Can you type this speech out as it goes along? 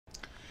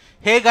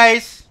Hey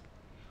guys,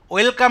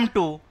 welcome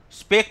to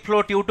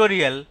SpecFlow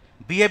Tutorial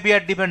Behavior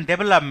Driven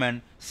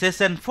Development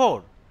Session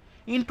 4.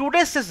 In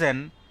today's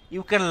session,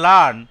 you can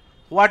learn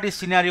what is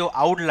scenario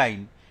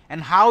outline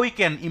and how we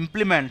can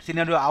implement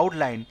scenario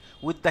outline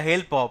with the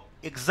help of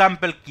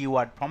example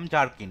keyword from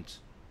Jarkins.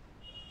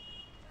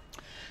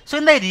 So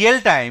in the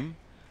real time,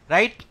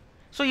 right,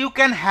 so you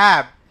can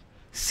have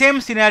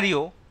same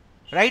scenario,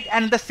 right,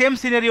 and the same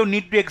scenario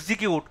need to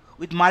execute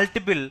with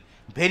multiple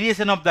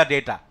variation of the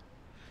data.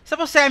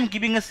 Suppose I am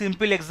giving a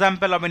simple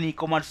example of an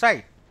e-commerce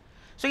site.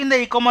 So in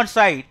the e-commerce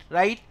site,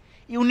 right,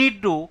 you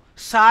need to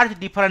search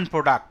different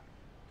product,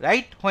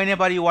 right,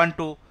 whenever you want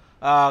to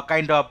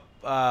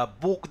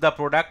book the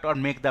product or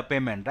make the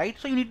payment, right.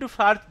 So you need to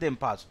search them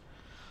first.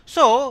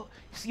 So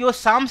your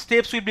some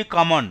steps will be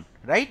common,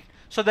 right.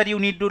 So that you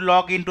need to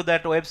log into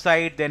that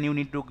website, then you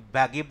need to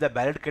give the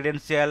valid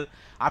credential.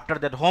 After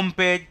that home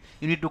page,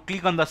 you need to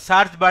click on the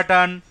search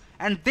button,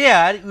 and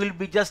there you will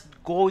be just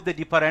go with the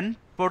different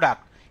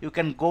product. You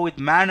can go with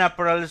man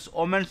apparels,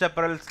 women's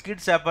apparels,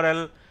 kids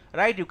apparel,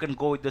 right? You can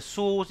go with the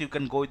shoes, you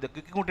can go with the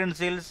cooking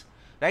utensils,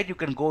 right? You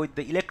can go with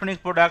the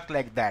electronic product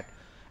like that.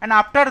 And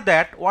after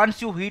that,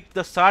 once you hit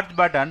the search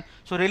button,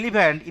 so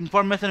relevant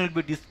information will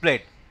be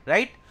displayed,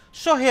 right?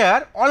 So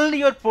here only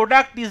your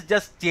product is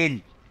just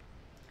getting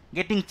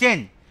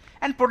changed.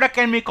 And product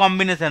can be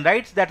combination,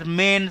 right? That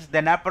men's,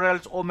 then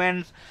apparels,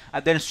 women's,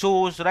 then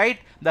shoes, right?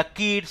 The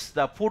kids,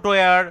 the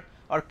footwear,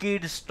 or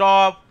kids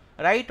top,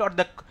 right? Or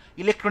the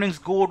electronics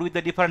good with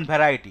the different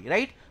variety,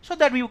 right? So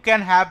that you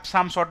can have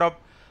some sort of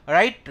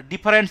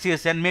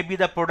differentiation, maybe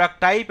the product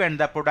type and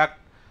the product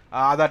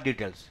other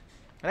details,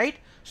 right?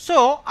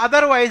 So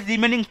otherwise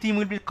remaining theme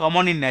will be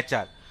common in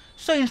nature.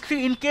 So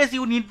in case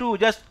you need to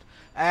just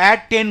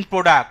add 10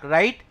 product,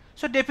 right?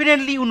 So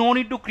definitely you no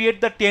need to create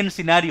the 10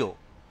 scenario.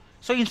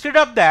 So instead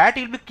of that,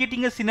 you will be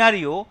creating a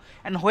scenario,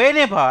 and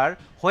wherever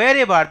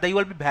that you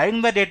will be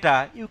varying the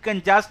data, you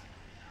can just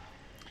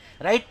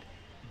vary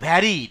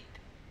it.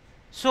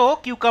 So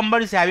Cucumber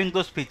is having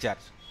those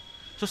features.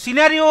 So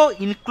scenario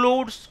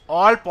includes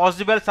all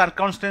possible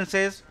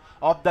circumstances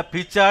of the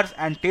features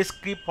and test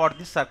script for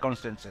these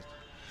circumstances.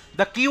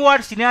 The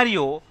keyword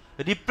scenario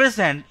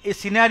represent a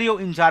scenario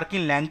in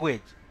Jarkin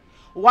language.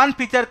 One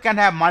feature can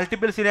have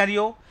multiple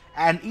scenario,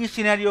 and each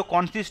scenario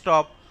consists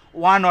of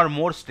one or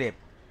more steps.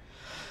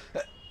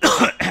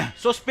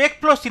 So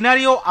SpecFlow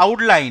scenario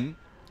outline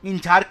in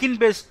Jarkin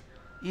based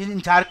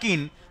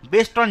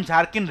on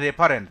Jarkin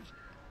reference.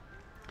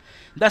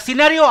 The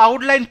scenario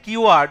outline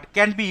keyword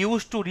can be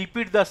used to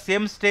repeat the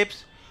same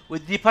steps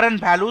with different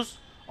values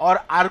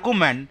or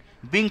argument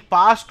being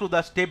passed to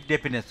the step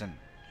definition.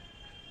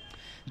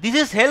 This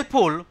is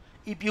helpful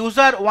if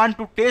user want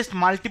to test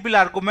multiple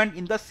argument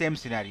in the same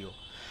scenario.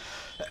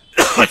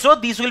 So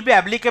this will be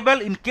applicable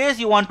in case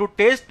you want to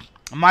test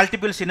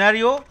multiple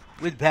scenario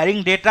with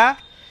varying data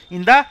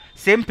in the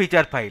same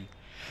feature file.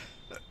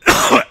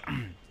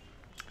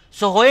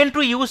 So when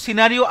to use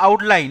scenario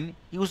outline,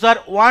 user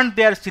want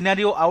their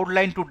scenario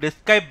outline to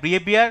describe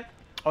behavior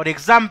or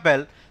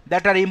example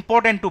that are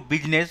important to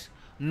business,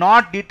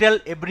 not detail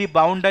every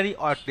boundary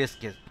or test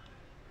case.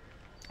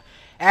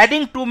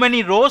 Adding too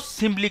many rows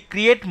simply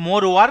create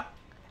more work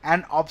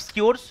and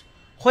obscures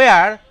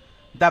where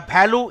the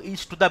value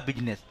is to the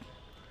business.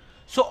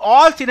 So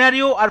all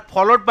scenario are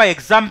followed by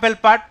example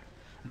part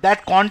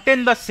that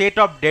contain the set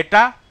of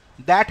data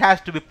that has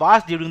to be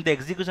passed during the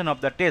execution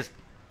of the test.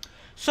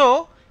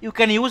 So you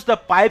can use the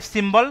pipe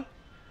symbol,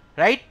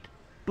 right,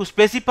 to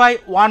specify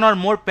one or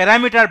more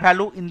parameter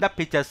value in the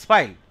features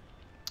file,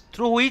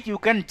 through which you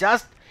can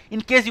just,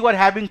 in case you are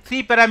having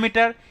 3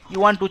 parameter,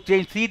 you want to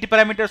change 3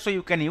 parameters, so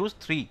you can use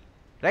 3,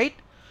 right?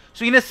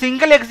 So in a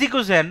single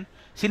execution,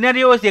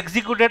 scenario is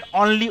executed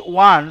only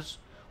once,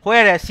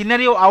 whereas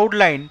scenario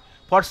outline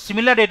for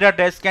similar data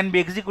types can be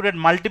executed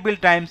multiple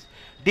times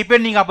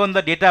depending upon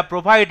the data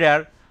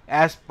provider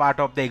as part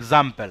of the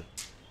example.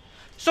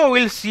 So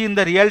we'll see in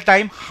the real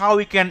time how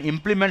we can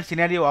implement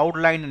scenario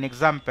outline and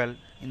example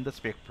in the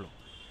SpecFlow.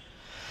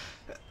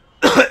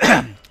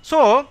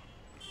 So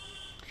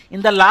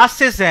in the last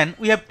session,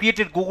 we have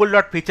created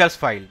google.features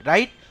file,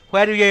 right,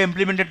 where we have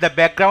implemented the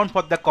background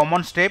for the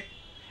common step,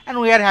 and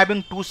we are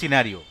having 2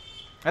 scenario,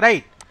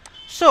 right.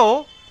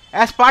 So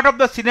as part of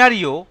the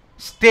scenario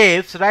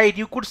steps, right,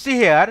 you could see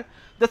here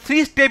the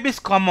 3 step is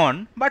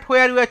common, but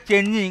where we are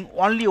changing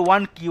only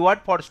one keyword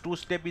for 2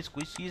 step is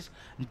which is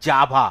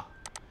Java.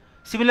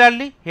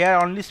 Similarly here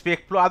only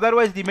SpecFlow,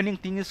 otherwise the remaining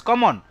thing is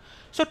common.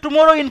 So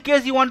tomorrow in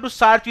case you want to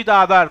search with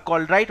other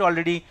called, right,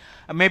 already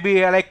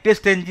maybe like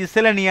TestNG,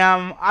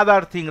 Selenium,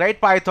 other thing,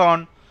 right,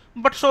 Python,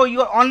 but so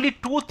your only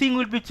 2 thing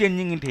will be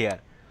changing it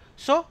here.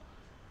 So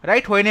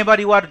right, whenever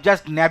you are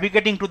just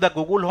navigating to the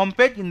Google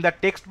homepage, in the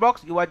text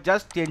box you are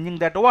just changing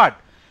that word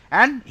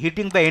and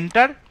hitting the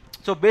enter.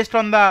 So based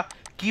on the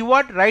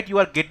keyword, right, you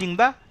are getting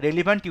the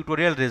relevant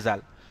tutorial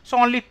result. So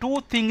only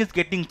 2 things is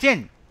getting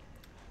changed.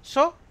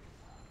 So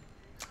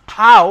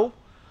how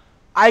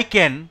I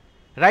can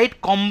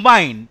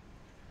combine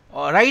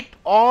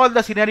all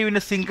the scenario in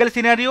a single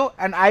scenario,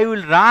 and I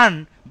will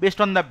run based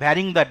on the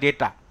varying the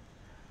data.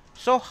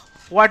 So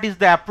what is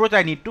the approach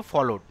I need to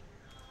follow?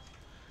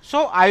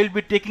 So I will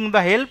be taking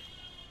the help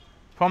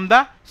from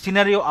the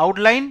scenario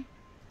outline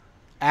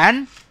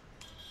and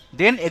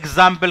then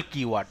example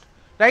keyword,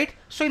 right?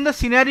 So in the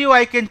scenario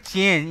I can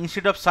change,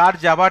 instead of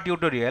search Java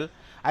tutorial,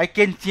 I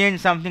can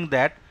change something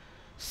that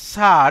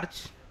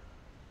search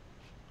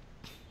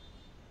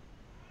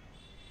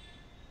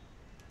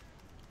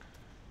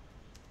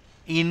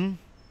in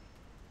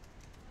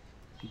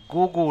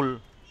Google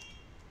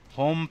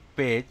home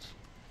page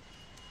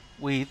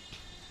with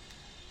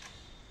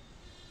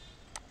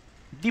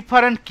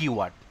different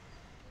keyword,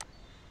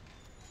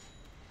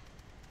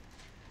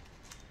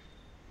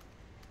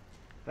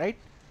 right?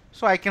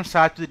 So I can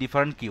search the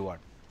different keyword.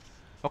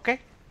 Okay,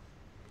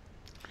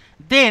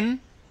 then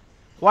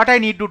what I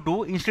need to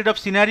do, instead of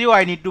scenario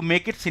I need to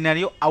make it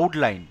scenario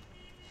outline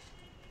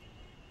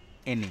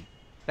any,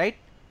 right?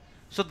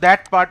 So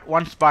that part,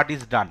 once part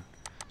is done.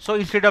 So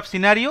instead of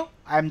scenario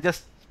I am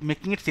just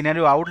making it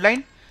scenario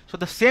outline. So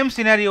the same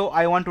scenario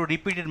I want to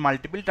repeat it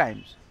multiple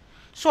times.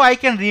 So I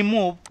can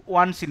remove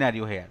one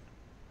scenario here,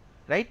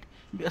 right?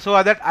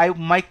 So that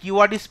my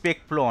keyword is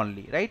SpecFlow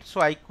only, right?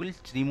 So I will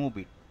remove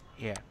it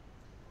here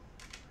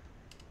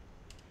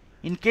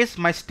in case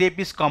my step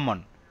is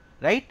common,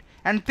 right?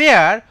 And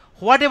there,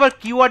 whatever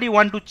keyword you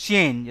want to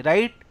change,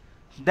 right,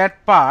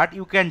 that part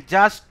you can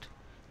just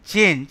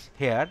change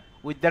here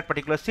with that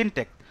particular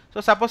syntax.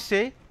 So suppose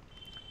say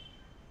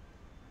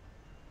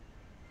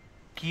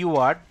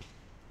keyword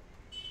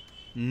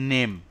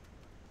name,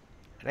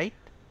 right?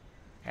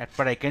 At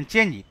part I can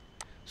change it.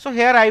 So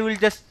here I will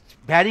just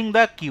varying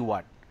the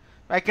keyword.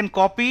 I can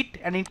copy it,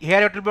 and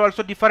here it will be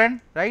also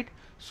different, right?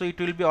 So it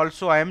will be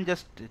also, I am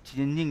just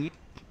changing it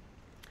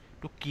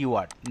to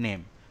keyword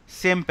name,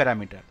 same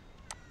parameter,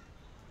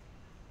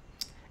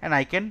 and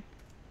I can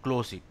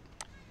close it.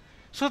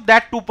 So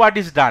that two part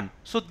is done.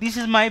 So this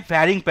is my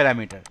varying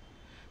parameter.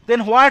 Then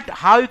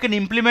how you can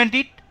implement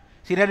it?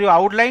 Scenario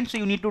outline. So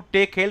you need to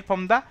take help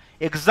from the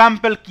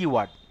example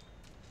keyword.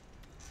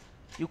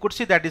 You could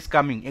see that is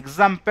coming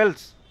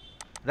examples,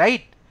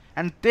 right?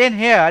 And then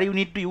here you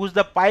need to use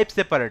the pipe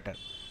separator.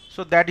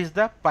 So that is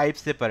the pipe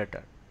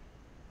separator,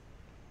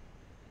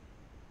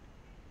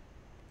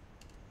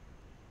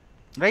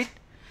 right?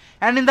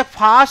 And in the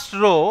first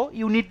row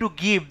you need to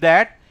give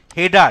that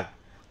header,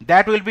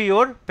 that will be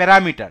your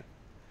parameter.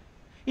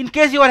 In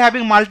case you are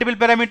having multiple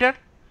parameter,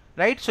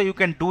 right, so you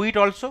can do it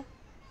also,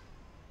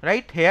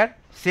 right? Here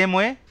same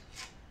way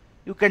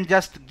you can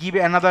just give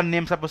another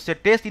name, suppose say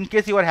test, in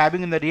case you are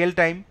having in the real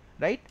time,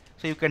 right?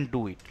 So you can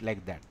do it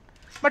like that.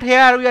 But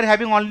here we are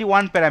having only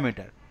one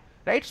parameter,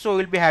 right? So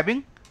we will be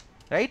having,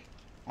 right,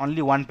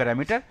 only one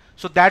parameter.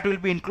 So that will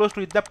be enclosed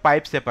with the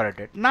pipe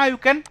separated. Now you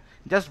can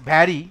just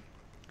vary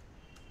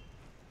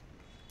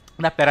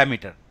the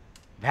parameter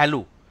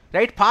value,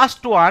 right?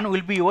 First one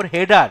will be your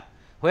header,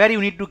 where you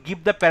need to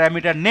give the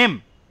parameter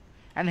name,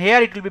 and here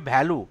it will be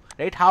value,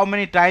 right? How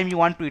many times you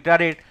want to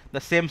iterate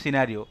the same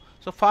scenario.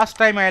 So first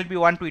time I will be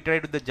want to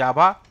iterate with the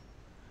Java,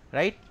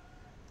 right?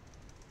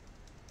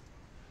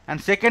 And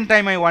second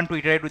time I want to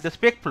iterate with the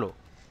SpecFlow.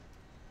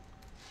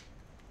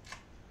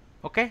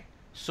 Okay,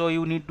 so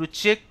you need to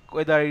check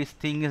whether this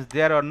thing is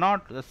there or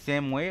not. The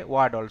same way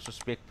word also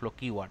SpecFlow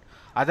keyword,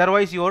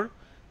 otherwise your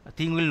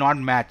thing will not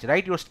match,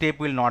 right? Your step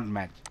will not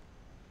match.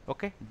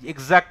 Okay,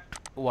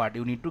 exact word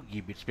you need to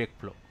give it,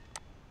 SpecFlow,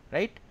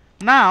 right?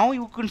 Now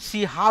you can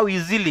see how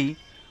easily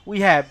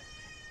we have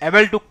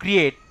able to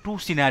create two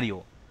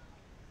scenario,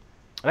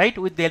 right,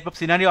 with the help of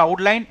scenario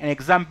outline and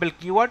example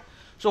keyword.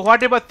 So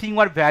whatever thing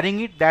we are varying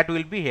it, that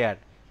will be here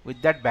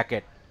with that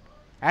bucket.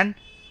 And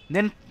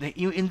then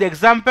in the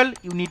example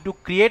you need to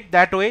create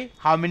that way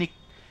how many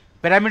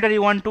parameter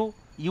you want to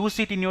use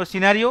it in your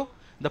scenario.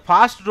 The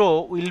first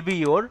row will be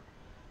your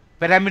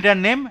parameter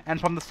name, and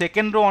from the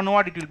second row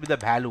onward it will be the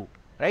value,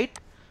 right?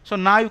 So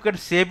now you can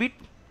save it,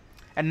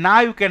 and now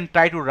you can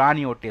try to run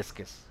your test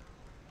case,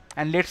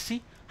 and let's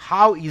see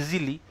how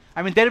easily,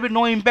 I mean there will be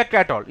no impact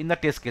at all in the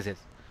test cases,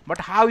 but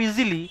how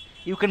easily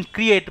you can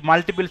create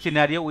multiple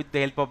scenario with the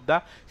help of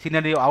the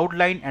scenario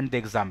outline and the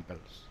examples.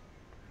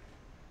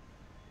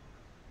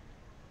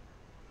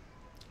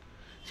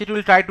 So it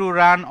will try to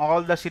run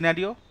all the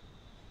scenario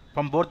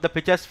from both the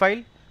pictures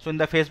file. So in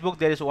the Facebook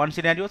there is one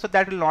scenario, so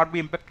that will not be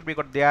impacted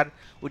because there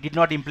we did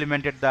not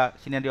implemented the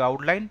scenario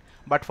outline,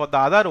 but for the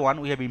other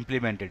one we have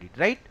implemented it,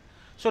 right?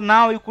 So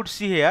now you could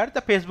see here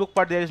the Facebook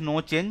part there is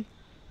no change,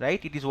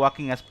 right? It is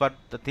working as per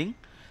the thing.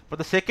 For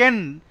the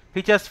second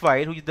features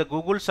file, which is the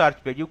Google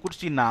search page, you could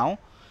see now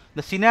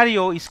the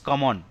scenario is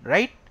common,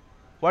 right?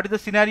 What is the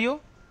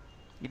scenario?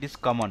 It is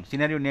common.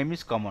 Scenario name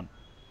is common,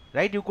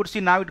 right? You could see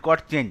now it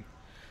got changed.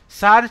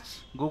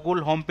 Search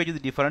Google homepage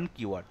with different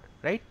keyword,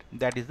 right?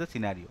 That is the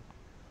scenario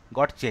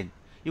got changed.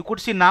 You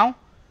could see now,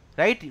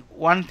 right?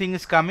 One thing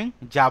is coming,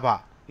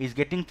 Java is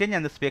getting changed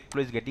and the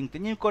SpecFlow is getting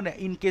changed. You can,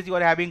 in case you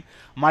are having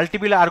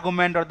multiple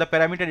argument or the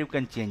parameter, you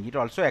can change it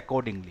also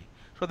accordingly.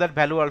 So that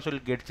value also will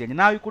get changed.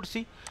 Now you could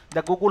see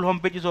the Google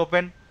homepage is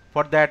open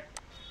for that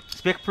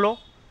SpecFlow,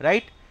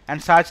 right?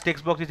 and search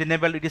text box is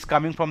enabled. It is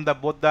coming from the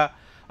both the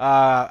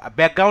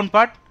background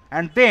part,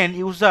 and then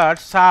user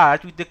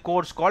search with the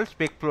course called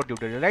SpecFlow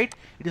Tutorial, right?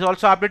 It is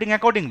also updating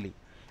accordingly,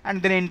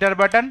 and then enter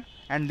button,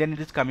 and then it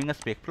is coming a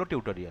SpecFlow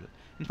Tutorial.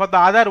 And for the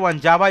other one,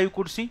 Java, you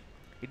could see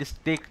it is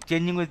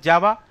changing with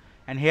Java,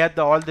 and here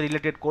the all the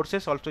related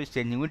courses also is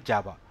changing with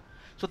Java.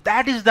 So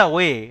that is the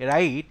way,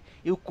 right,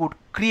 you could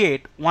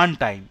create one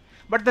time.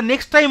 But the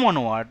next time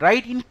onward,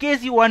 right, in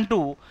case you want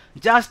to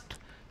just,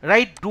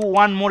 right, do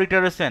one more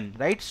iteration,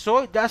 right,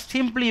 so just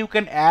simply you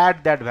can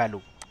add that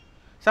value.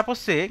 Suppose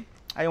say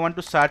I want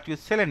to search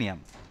with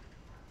Selenium,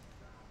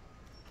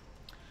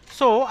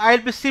 so I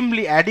will be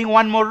simply adding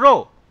one more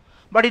row.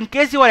 But in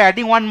case you are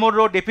adding one more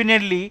row,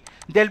 definitely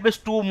there will be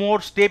two more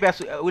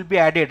steps will be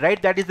added,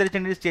 right? That is the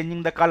reason it is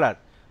changing the color,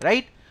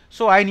 right?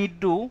 So I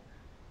need to,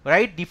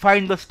 right,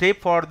 define the step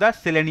for the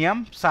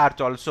Selenium search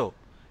also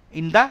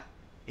in the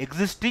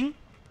existing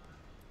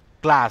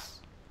class.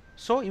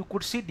 So you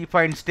could see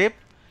define step,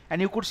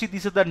 and you could see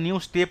this is the new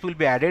step will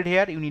be added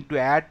here. You need to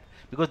add,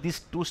 because these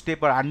two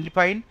steps are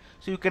undefined.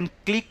 So you can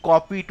click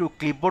copy to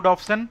clipboard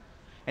option,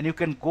 and you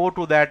can go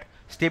to that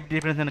step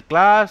definition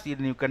class,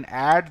 and you can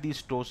add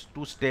these two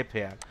steps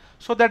here,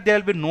 so that there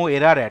will be no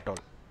error at all,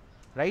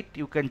 right?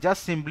 You can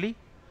just simply,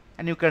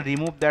 and you can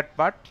remove that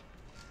part,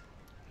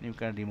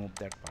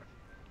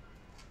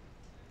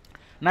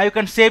 now you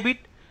can save it.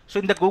 So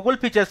in the Google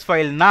Features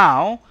file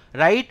now,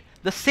 right,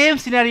 the same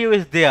scenario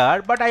is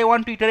there, but I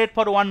want to iterate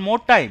for one more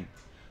time.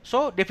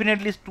 So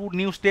definitely two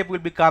new steps will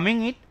be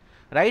coming in,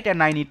 right,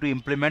 and I need to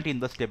implement in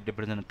the step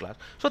definition class.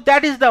 So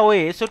that is the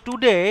way. So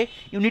today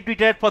you need to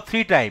iterate for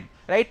 3 times,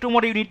 right?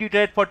 Tomorrow you need to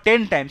iterate for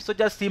 10 times. So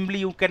just simply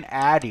you can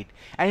add it,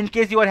 and in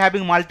case you are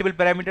having multiple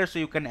parameters, so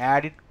you can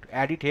add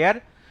it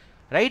here,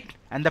 right?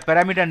 And the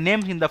parameter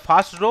names in the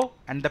first row,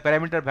 and the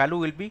parameter value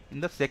will be in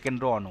the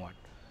second row onward,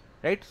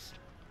 right?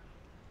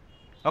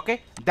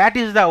 Okay, that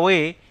is the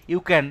way you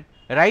can,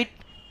 right,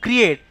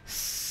 create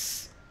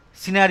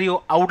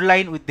scenario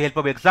outline with the help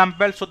of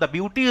example. So the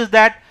beauty is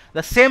that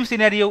the same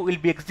scenario will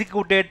be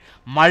executed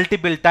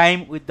multiple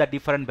times with the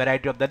different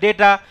variety of the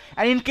data,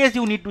 and in case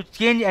you need to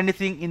change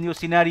anything in your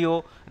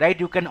scenario, right,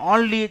 you can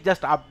only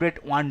just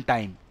update one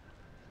time,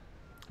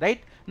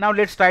 right? Now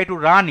let's try to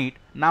run it.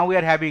 Now we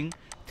are having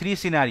 3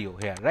 scenario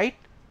here, right,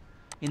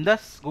 in the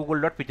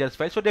google.features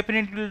file. So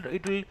definitely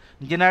it will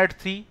generate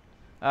 3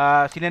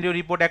 scenario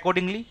report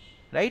accordingly,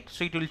 right?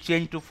 So it will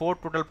change to 4,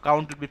 total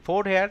count will be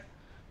 4 here.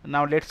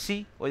 Now let's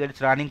see whether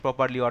it's running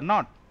properly or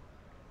not.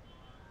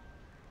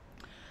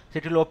 So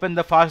it will open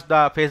the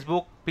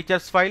Facebook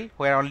features file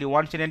where only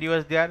one scenario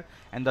is there,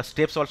 and the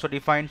steps also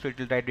defined. So it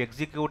will try to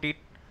execute it,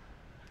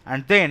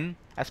 and then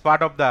as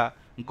part of the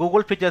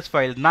Google features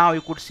file, now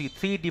you could see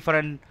 3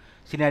 different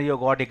scenario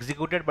got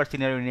executed, but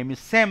scenario name is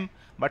same.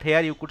 But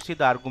here you could see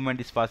the argument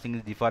is passing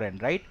is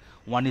different, right?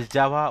 One is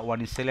Java,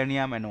 one is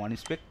Selenium, and one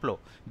is SpecFlow.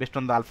 Based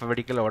on the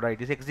alphabetical order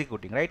it is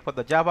executing, right? For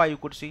the Java you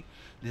could see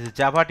this is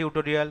Java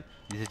tutorial,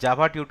 this is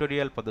Java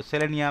tutorial. For the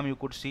Selenium you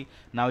could see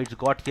now it's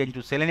got changed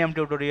to Selenium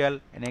tutorial,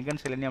 and again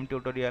Selenium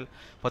tutorial.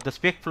 For the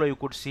SpecFlow you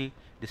could see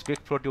the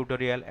SpecFlow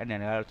tutorial, and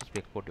another also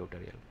SpecFlow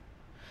tutorial.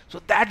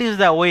 So that is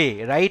the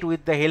way, right,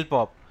 with the help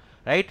of,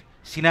 right,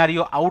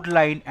 scenario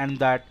outline and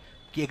that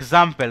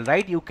example,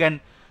 right, you can,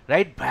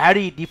 right,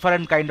 vary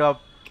different kind of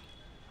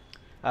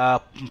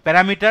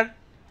parameter,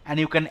 and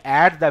you can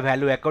add the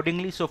value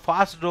accordingly. So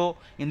first row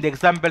in the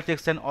example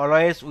section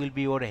always will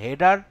be your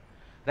header,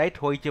 right,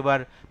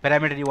 whichever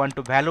parameter you want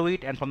to value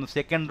it, and from the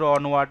second row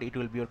onward it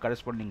will be your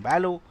corresponding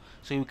value.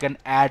 So you can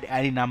add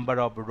any number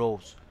of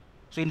rows.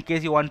 So in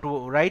case you want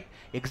to, right,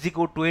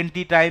 execute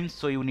 20 times,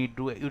 so you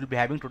will be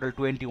having total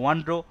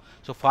 21 row.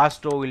 So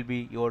first row will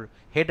be your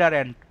header,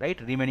 and, right,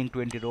 remaining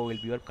 20 row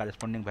will be your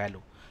corresponding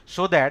value,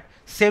 so that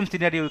same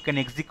scenario you can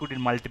execute in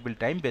multiple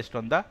times based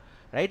on the,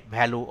 right,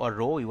 value or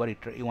row you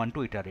want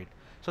to iterate.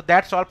 So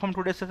that's all from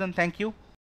today's session. Thank you.